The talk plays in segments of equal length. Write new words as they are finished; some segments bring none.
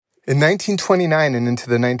In 1929 and into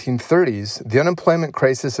the 1930s, the unemployment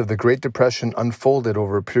crisis of the Great Depression unfolded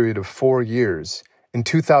over a period of 4 years. In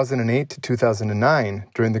 2008 to 2009,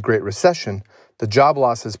 during the Great Recession, the job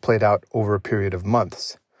losses played out over a period of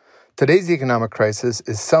months. Today's economic crisis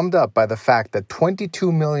is summed up by the fact that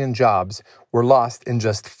 22 million jobs were lost in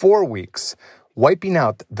just 4 weeks, wiping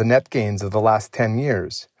out the net gains of the last 10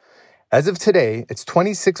 years. As of today, it's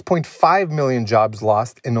 26.5 million jobs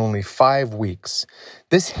lost in only 5 weeks.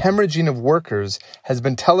 This hemorrhaging of workers has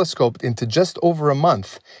been telescoped into just over a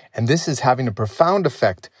month, and this is having a profound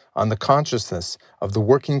effect on the consciousness of the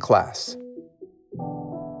working class.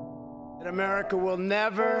 America will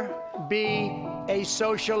never be a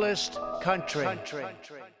socialist country.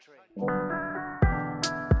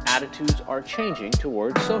 Attitudes are changing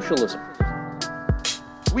towards socialism.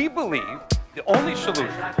 We believe the only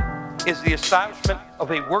solution is the establishment of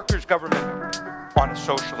a workers' government on a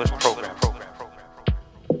socialist program.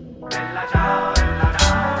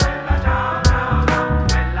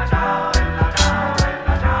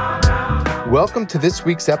 Welcome to this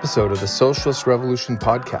week's episode of the Socialist Revolution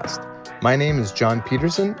podcast. My name is John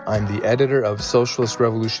Peterson. I'm the editor of Socialist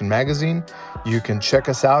Revolution magazine. You can check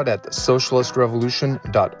us out at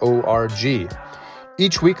socialistrevolution.org.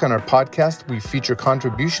 Each week on our podcast, we feature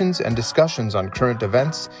contributions and discussions on current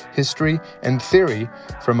events, history, and theory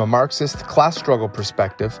from a Marxist class struggle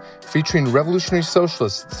perspective, featuring revolutionary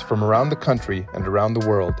socialists from around the country and around the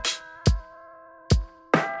world.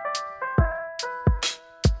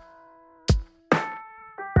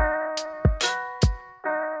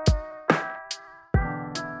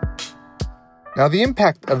 Now, the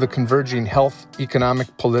impact of the converging health,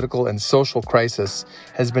 economic, political, and social crisis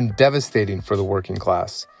has been devastating for the working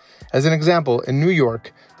class. As an example, in New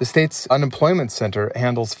York, the state's unemployment center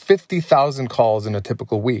handles 50,000 calls in a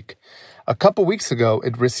typical week. A couple weeks ago,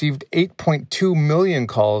 it received 8.2 million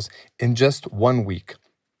calls in just 1 week.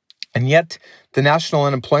 And yet, the national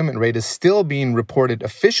unemployment rate is still being reported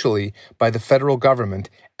officially by the federal government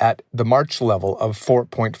at the March level of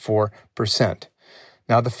 4.4%.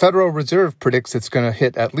 Now, the Federal Reserve predicts it's going to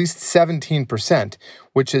hit at least 17%,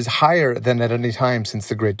 which is higher than at any time since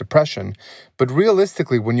the Great Depression. But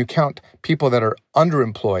realistically, when you count people that are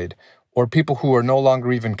underemployed or people who are no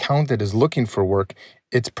longer even counted as looking for work,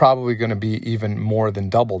 it's probably going to be even more than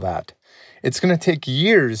double that. It's going to take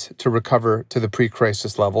years to recover to the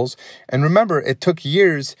pre-crisis levels. And remember, it took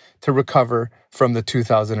years to recover from the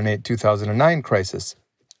 2008-2009 crisis.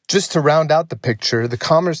 Just to round out the picture, the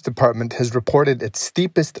Commerce Department has reported its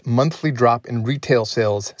steepest monthly drop in retail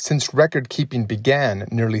sales since record-keeping began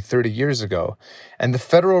nearly 30 years ago. And the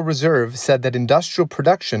Federal Reserve said that industrial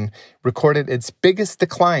production recorded its biggest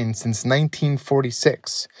decline since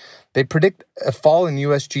 1946. They predict a fall in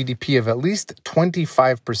U.S. GDP of at least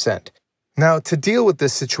 25%. Now, to deal with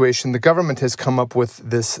this situation, the government has come up with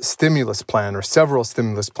this stimulus plan or several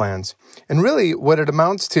stimulus plans. And really what it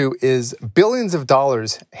amounts to is billions of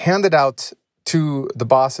dollars handed out to the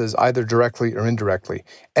bosses, either directly or indirectly.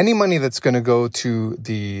 Any money that's going to go to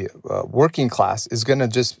the working class is going to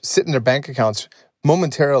just sit in their bank accounts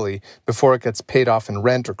momentarily before it gets paid off in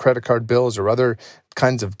rent or credit card bills or other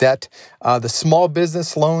kinds of debt. The small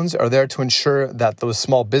business loans are there to ensure that those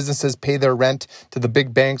small businesses pay their rent to the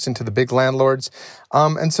big banks and to the big landlords.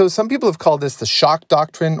 And so some people have called this the shock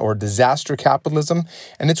doctrine or disaster capitalism.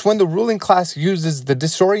 And it's when the ruling class uses the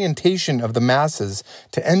disorientation of the masses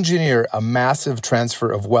to engineer a massive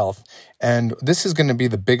transfer of wealth. And this is going to be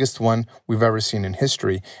the biggest one we've ever seen in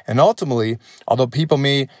history. And ultimately, although people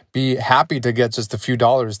may be happy to get just a few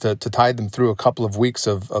dollars to tide them through a couple of weeks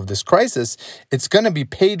of this crisis, it's going to be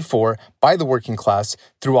paid for by the working class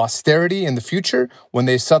through austerity in the future when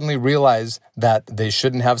they suddenly realize that they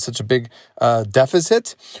shouldn't have such a big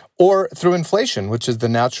deficit, or through inflation, which is the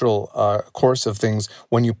natural course of things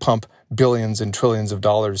when you pump billions and trillions of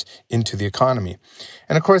dollars into the economy.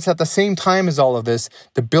 And of course, at the same time as all of this,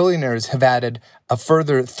 the billionaires have added a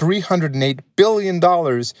further $308 billion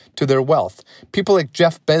to their wealth. People like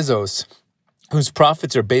Jeff Bezos, whose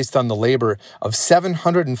profits are based on the labor of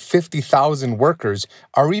 750,000 workers,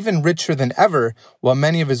 are even richer than ever, while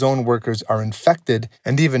many of his own workers are infected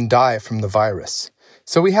and even die from the virus.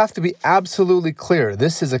 So we have to be absolutely clear.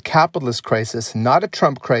 This is a capitalist crisis, not a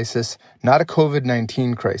Trump crisis, not a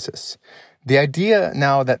COVID-19 crisis. The idea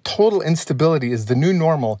now that total instability is the new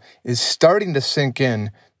normal is starting to sink in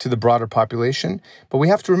to the broader population. But we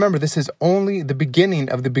have to remember this is only the beginning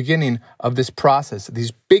of this process,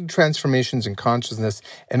 these big transformations in consciousness.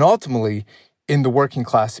 And ultimately, in the working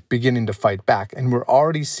class beginning to fight back. And we're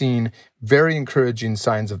already seeing very encouraging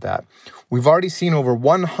signs of that. We've already seen over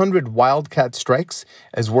 100 wildcat strikes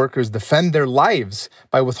as workers defend their lives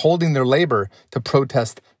by withholding their labor to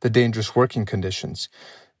protest the dangerous working conditions.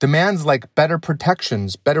 Demands like better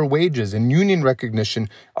protections, better wages, and union recognition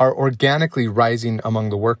are organically rising among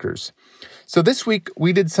the workers. So this week,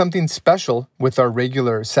 we did something special with our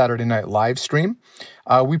regular Saturday Night Live stream.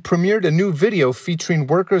 We premiered a new video featuring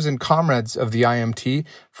workers and comrades of the IMT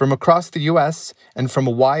from across the U.S. and from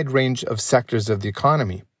a wide range of sectors of the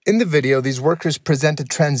economy. In the video, these workers present a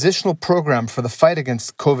transitional program for the fight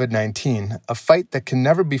against COVID-19, a fight that can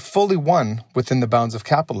never be fully won within the bounds of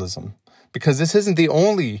capitalism. Because this isn't the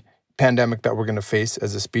only pandemic that we're going to face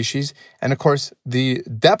as a species. And of course, the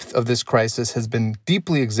depth of this crisis has been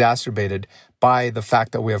deeply exacerbated by the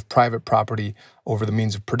fact that we have private property over the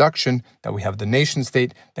means of production, that we have the nation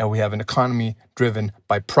state, that we have an economy driven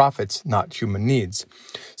by profits, not human needs.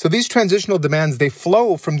 So these transitional demands, they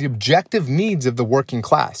flow from the objective needs of the working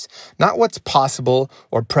class, not what's possible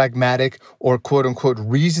or pragmatic or quote unquote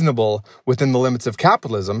reasonable within the limits of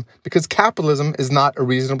capitalism, because capitalism is not a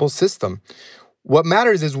reasonable system. What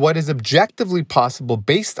matters is what is objectively possible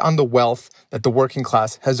based on the wealth that the working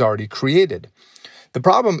class has already created. The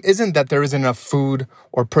problem isn't that there isn't enough food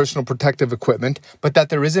or personal protective equipment, but that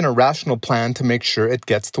there isn't a rational plan to make sure it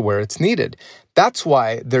gets to where it's needed. That's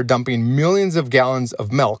why they're dumping millions of gallons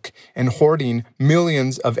of milk and hoarding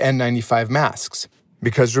millions of N95 masks.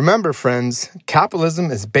 Because remember, friends, capitalism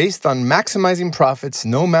is based on maximizing profits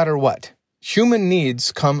no matter what. Human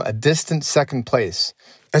needs come a distant second place.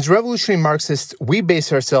 As revolutionary Marxists, we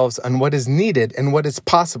base ourselves on what is needed and what is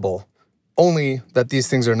possible. Only that these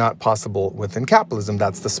things are not possible within capitalism.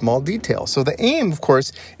 That's the small detail. So the aim, of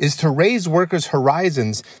course, is to raise workers'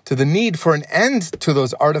 horizons to the need for an end to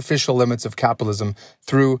those artificial limits of capitalism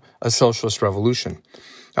through a socialist revolution.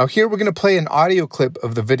 Now here we're going to play an audio clip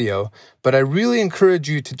of the video, but I really encourage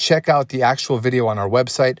you to check out the actual video on our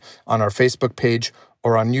website, on our Facebook page,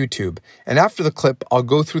 or on YouTube. And after the clip, I'll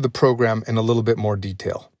go through the program in a little bit more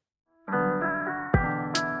detail.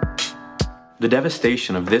 The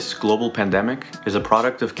devastation of this global pandemic is a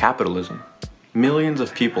product of capitalism. Millions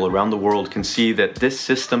of people around the world can see that this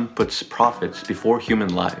system puts profits before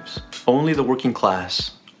human lives. Only the working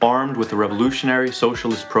class, armed with a revolutionary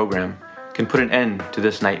socialist program, can put an end to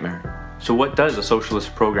this nightmare. So what does a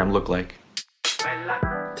socialist program look like?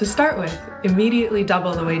 To start with, immediately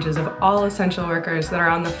double the wages of all essential workers that are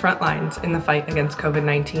on the front lines in the fight against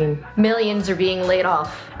COVID-19. Millions are being laid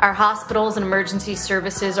off. Our hospitals and emergency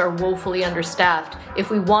services are woefully understaffed. If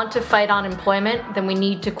we want to fight unemployment, then we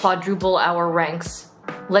need to quadruple our ranks.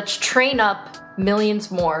 Let's train up millions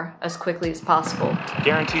more as quickly as possible.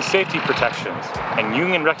 Guarantee safety protections and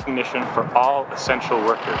union recognition for all essential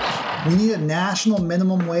workers. We need a national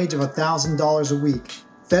minimum wage of $1,000 a week.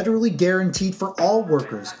 Federally guaranteed for all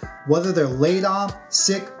workers, whether they're laid off,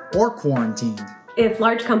 sick, or quarantined. If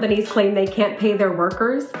large companies claim they can't pay their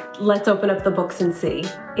workers, let's open up the books and see.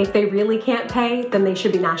 If they really can't pay, then they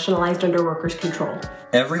should be nationalized under workers' control.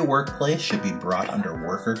 Every workplace should be brought under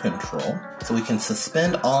worker control so we can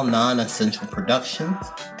suspend all non-essential productions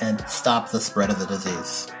and stop the spread of the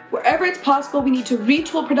disease. Wherever it's possible, we need to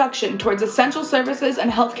retool production towards essential services and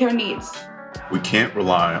healthcare needs. We can't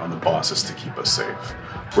rely on the bosses to keep us safe.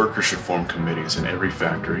 Workers should form committees in every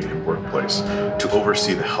factory and workplace to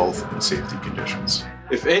oversee the health and safety conditions.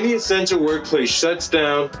 If any essential workplace shuts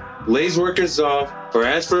down, lays workers off, or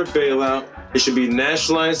asks for a bailout, it should be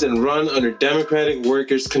nationalized and run under democratic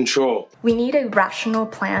workers' control. We need a rational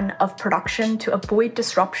plan of production to avoid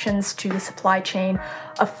disruptions to the supply chain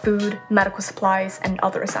of food, medical supplies, and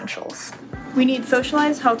other essentials. We need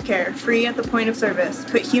socialized healthcare, free at the point of service,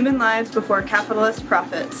 put human lives before capitalist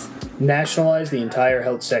profits. Nationalize the entire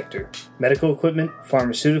health sector, medical equipment,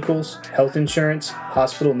 pharmaceuticals, health insurance,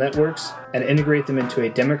 hospital networks, and integrate them into a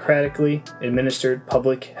democratically administered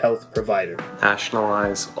public health provider.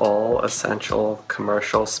 Nationalize all essential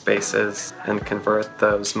commercial spaces and convert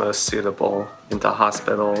those most suitable into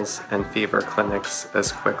hospitals and fever clinics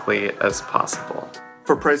as quickly as possible.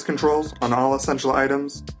 For price controls on all essential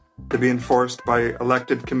items to be enforced by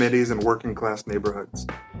elected committees in working class neighborhoods.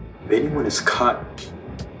 If anyone is caught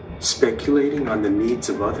speculating on the needs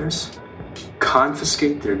of others,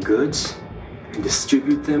 confiscate their goods and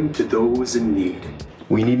distribute them to those in need.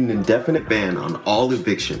 We need an indefinite ban on all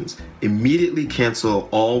evictions, immediately cancel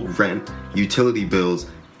all rent, utility bills,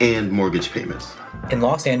 and mortgage payments. In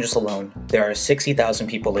Los Angeles alone, there are 60,000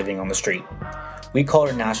 people living on the street. We call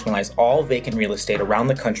to nationalize all vacant real estate around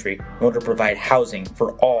the country in order to provide housing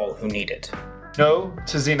for all who need it. No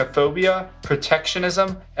to xenophobia,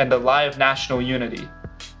 protectionism, and a lie of national unity.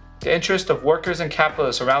 The interests of workers and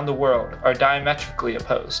capitalists around the world are diametrically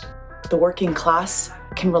opposed. The working class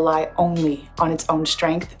can rely only on its own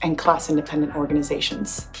strength and class-independent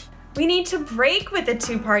organizations. We need to break with the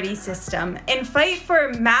two-party system and fight for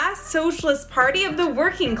a mass socialist party of the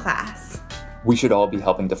working class. We should all be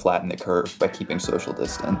helping to flatten the curve by keeping social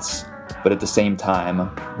distance. But at the same time,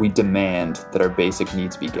 we demand that our basic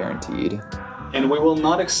needs be guaranteed. And we will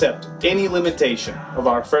not accept any limitation of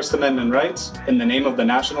our First Amendment rights in the name of the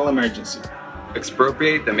national emergency.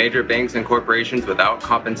 Expropriate the major banks and corporations without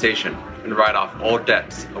compensation and write off all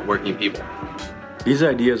debts of working people. These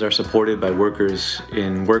ideas are supported by workers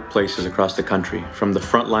in workplaces across the country, from the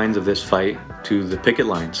front lines of this fight to the picket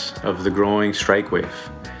lines of the growing strike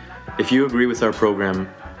wave. If you agree with our program,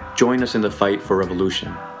 join us in the fight for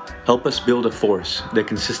revolution. Help us build a force that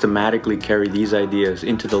can systematically carry these ideas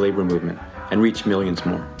into the labor movement and reach millions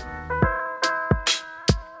more.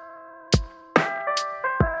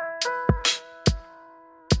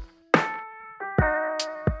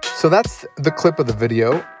 So that's the clip of the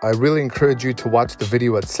video. I really encourage you to watch the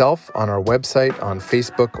video itself on our website, on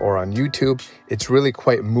Facebook, or on YouTube. It's really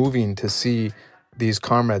quite moving to see these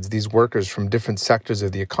comrades, these workers from different sectors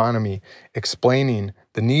of the economy, explaining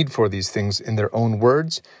the need for these things in their own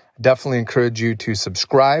words. Definitely encourage you to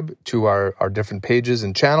subscribe to our different pages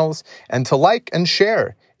and channels, and to like and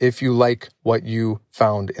share if you like what you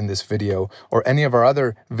found in this video or any of our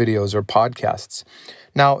other videos or podcasts.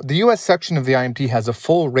 Now, the U.S. section of the IMT has a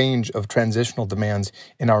full range of transitional demands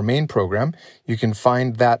in our main program. You can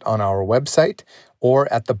find that on our website or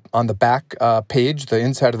on the back page, the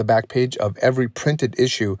inside of the back page of every printed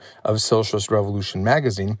issue of Socialist Revolution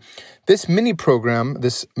magazine. This mini program,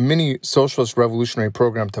 this mini Socialist Revolutionary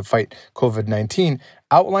program to fight COVID-19,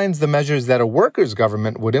 outlines the measures that a workers'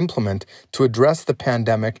 government would implement to address the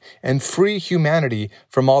pandemic and free humanity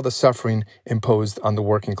from all the suffering imposed on the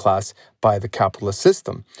working class by the capitalist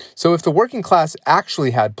system. So if the working class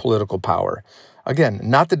actually had political power, again,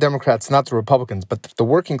 not the Democrats, not the Republicans, but if the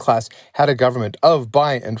working class had a government of,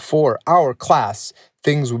 by, and for our class,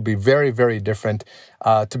 things would be very, very different.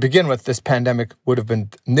 To begin with, this pandemic would have been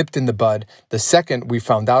nipped in the bud the second we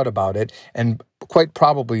found out about it, and quite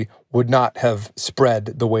probably would not have spread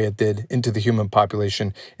the way it did into the human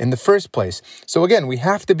population in the first place. So again, we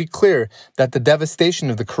have to be clear that the devastation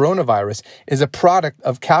of the coronavirus is a product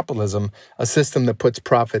of capitalism, a system that puts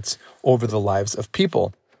profits over the lives of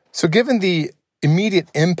people. So given the immediate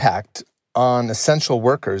impact on essential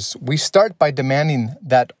workers, we start by demanding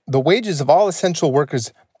that the wages of all essential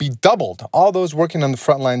workers be doubled. All those working on the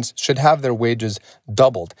front lines should have their wages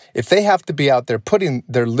doubled. If they have to be out there putting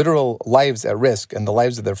their literal lives at risk and the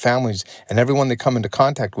lives of their families and everyone they come into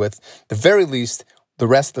contact with, the very least the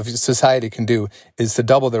rest of society can do is to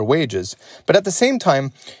double their wages. But at the same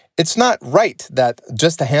time, it's not right that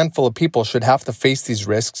just a handful of people should have to face these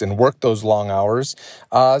risks and work those long hours.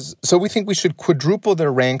 So we think we should quadruple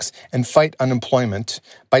their ranks and fight unemployment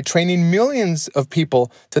by training millions of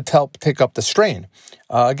people to help take up the strain.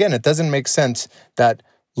 Again, it doesn't make sense that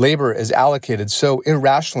labor is allocated so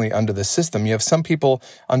irrationally under the system. You have some people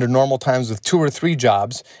under normal times with 2 or 3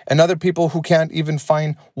 jobs and other people who can't even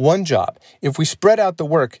find one job. If we spread out the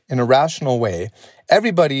work in a rational way,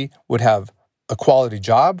 everybody would have a quality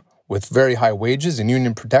job with very high wages and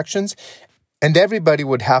union protections, and everybody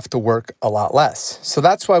would have to work a lot less. So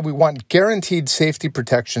that's why we want guaranteed safety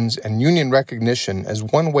protections and union recognition as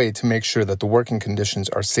one way to make sure that the working conditions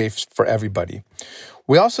are safe for everybody.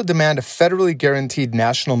 We also demand a federally guaranteed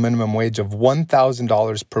national minimum wage of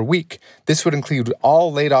 $1,000 per week. This would include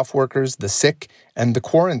all laid-off workers, the sick, and the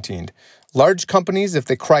quarantined. Large companies, if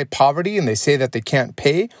they cry poverty and they say that they can't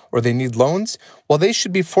pay or they need loans, well, they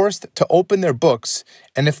should be forced to open their books.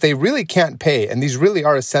 And if they really can't pay, and these really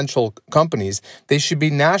are essential companies, they should be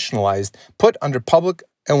nationalized, put under public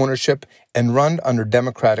ownership, and run under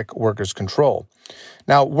democratic workers' control.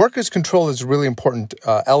 Now, workers' control is a really important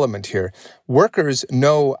element here. Workers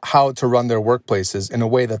know how to run their workplaces in a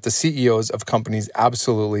way that the CEOs of companies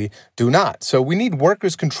absolutely do not. So we need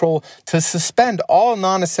workers' control to suspend all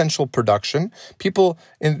non-essential production. People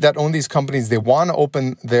that own these companies, they want to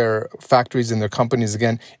open their factories and their companies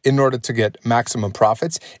again in order to get maximum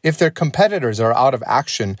profits. If their competitors are out of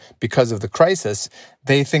action because of the crisis,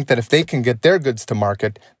 they think that if they can get their goods to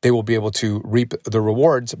market, they will be able to reap the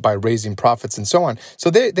rewards by raising profits and so on. So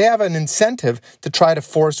they have an incentive to try to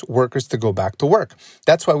force workers to go back to work.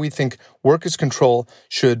 That's why we think workers' control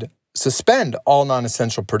should suspend all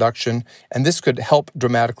non-essential production, and this could help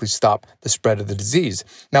dramatically stop the spread of the disease.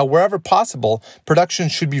 Now, wherever possible, production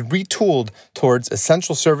should be retooled towards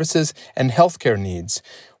essential services and healthcare needs.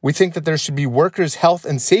 We think that there should be workers' health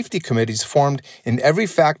and safety committees formed in every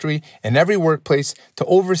factory and every workplace to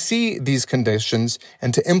oversee these conditions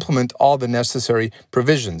and to implement all the necessary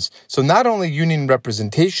provisions. So not only union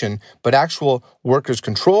representation, but actual workers'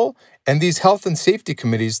 control and these health and safety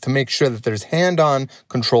committees to make sure that there's hand-on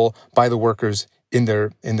control by the workers in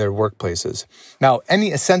their workplaces. Now,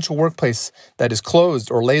 any essential workplace that is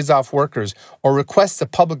closed or lays off workers or requests a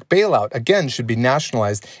public bailout, again, should be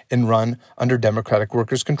nationalized and run under democratic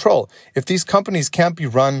workers' control. If these companies can't be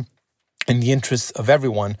run in the interests of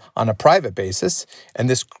everyone on a private basis, and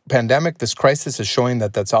this pandemic, this crisis is showing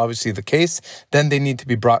that that's obviously the case, then they need to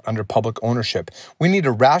be brought under public ownership. We need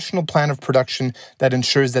a rational plan of production that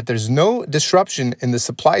ensures that there's no disruption in the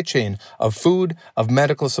supply chain of food, of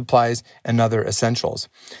medical supplies, and other essentials.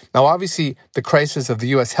 Now, obviously, the crisis of the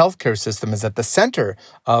U.S. healthcare system is at the center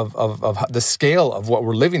of the scale of what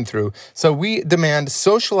we're living through. So we demand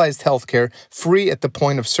socialized healthcare free at the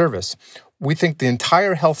point of service. We think the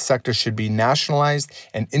entire health sector should be nationalized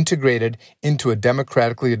and integrated into a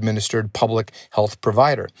democratically administered public health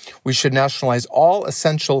provider. We should nationalize all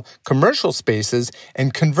essential commercial spaces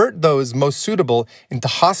and convert those most suitable into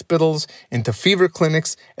hospitals, into fever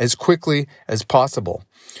clinics as quickly as possible.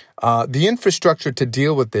 The infrastructure to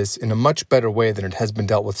deal with this in a much better way than it has been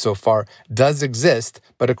dealt with so far does exist,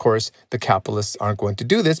 but of course, the capitalists aren't going to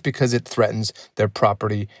do this because it threatens their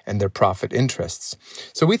property and their profit interests.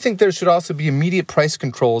 So we think there should also be immediate price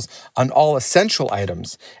controls on all essential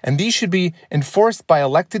items, and these should be enforced by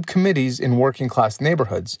elected committees in working class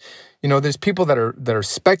neighborhoods. You know, there's people that are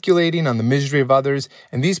speculating on the misery of others,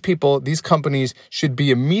 and these companies should be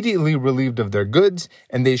immediately relieved of their goods,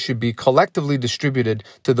 and they should be collectively distributed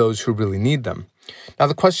to those who really need them. Now,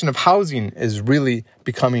 the question of housing is really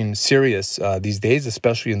becoming serious these days,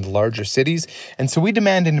 especially in the larger cities. And so we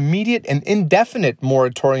demand an immediate and indefinite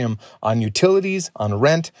moratorium on utilities, on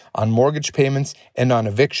rent, on mortgage payments, and on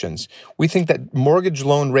evictions. We think that mortgage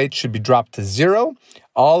loan rates should be dropped to zero.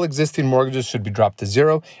 All existing mortgages should be dropped to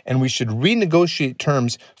zero, and we should renegotiate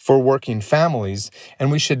terms for working families,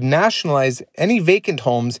 and we should nationalize any vacant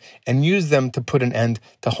homes and use them to put an end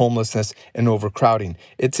to homelessness and overcrowding.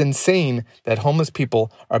 It's insane that homeless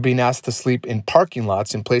people are being asked to sleep in parking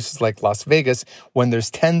lots in places like Las Vegas when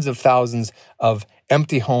there's tens of thousands of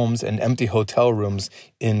empty homes and empty hotel rooms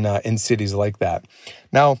in cities like that.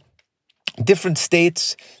 Now, different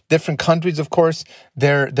states, different countries, of course,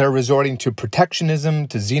 they're resorting to protectionism,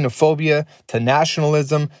 to xenophobia, to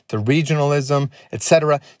nationalism, to regionalism,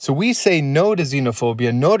 etc. So we say no to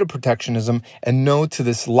xenophobia, no to protectionism, and no to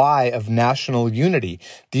this lie of national unity.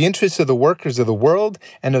 The interests of the workers of the world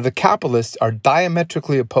and of the capitalists are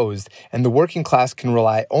diametrically opposed, and the working class can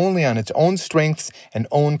rely only on its own strengths and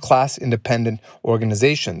own class-independent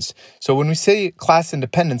organizations. So when we say class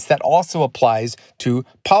independence, that also applies to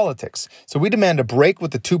politics. So we demand a break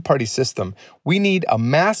with the two-party system. We need a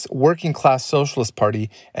mass working class socialist party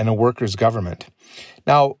and a workers' government.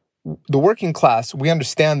 Now, the working class, we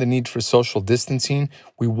understand the need for social distancing.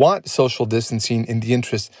 We want social distancing in the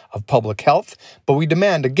interest of public health, but we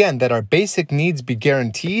demand, again, that our basic needs be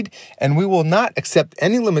guaranteed, and we will not accept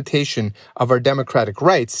any limitation of our democratic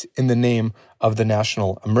rights in the name of the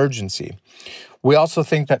national emergency. We also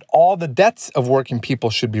think that all the debts of working people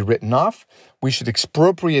should be written off. We should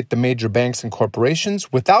expropriate the major banks and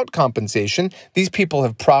corporations without compensation. These people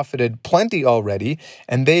have profited plenty already,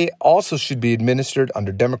 and they also should be administered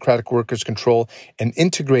under democratic workers' control and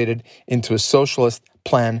integrated into a socialist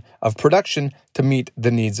plan of production to meet the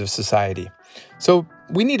needs of society. So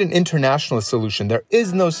we need an international solution. There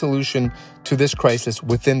is no solution to this crisis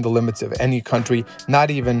within the limits of any country,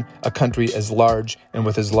 not even a country as large and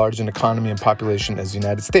with as large an economy and population as the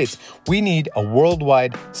United States. We need a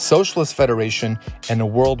worldwide socialist federation and a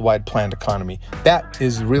worldwide planned economy. That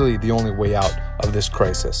is really the only way out of this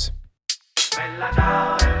crisis.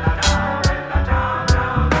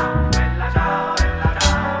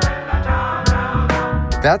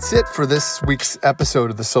 That's it for this week's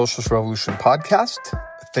episode of the Socialist Revolution podcast.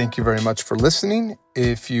 Thank you very much for listening.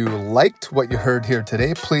 If you liked what you heard here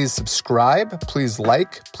today, please subscribe, please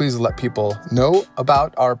please let people know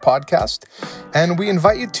about our podcast. And we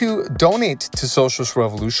invite you to donate to Socialist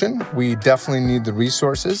Revolution. We definitely need the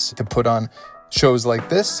resources to put on shows like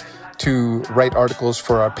this, to write articles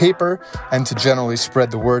for our paper, and to generally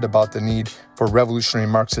spread the word about the need for revolutionary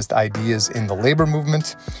Marxist ideas in the labor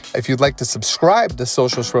movement. If you'd like to subscribe to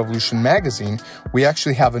Socialist Revolution magazine, we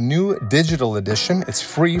actually have a new digital edition. It's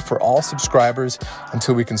free for all subscribers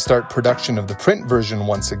until we can start production of the print version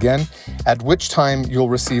once again, at which time you'll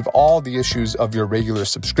receive all the issues of your regular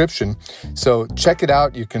subscription. So check it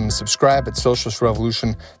out. You can subscribe at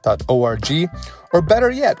socialistrevolution.org. Or better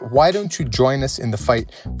yet, why don't you join us in the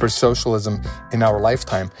fight for socialism in our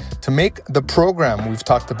lifetime? To make the program we've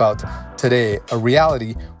talked about today a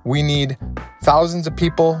reality, we need thousands of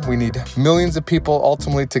people, we need millions of people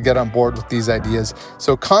ultimately to get on board with these ideas.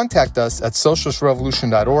 So contact us at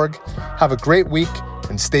socialistrevolution.org. Have a great week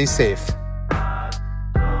and stay safe.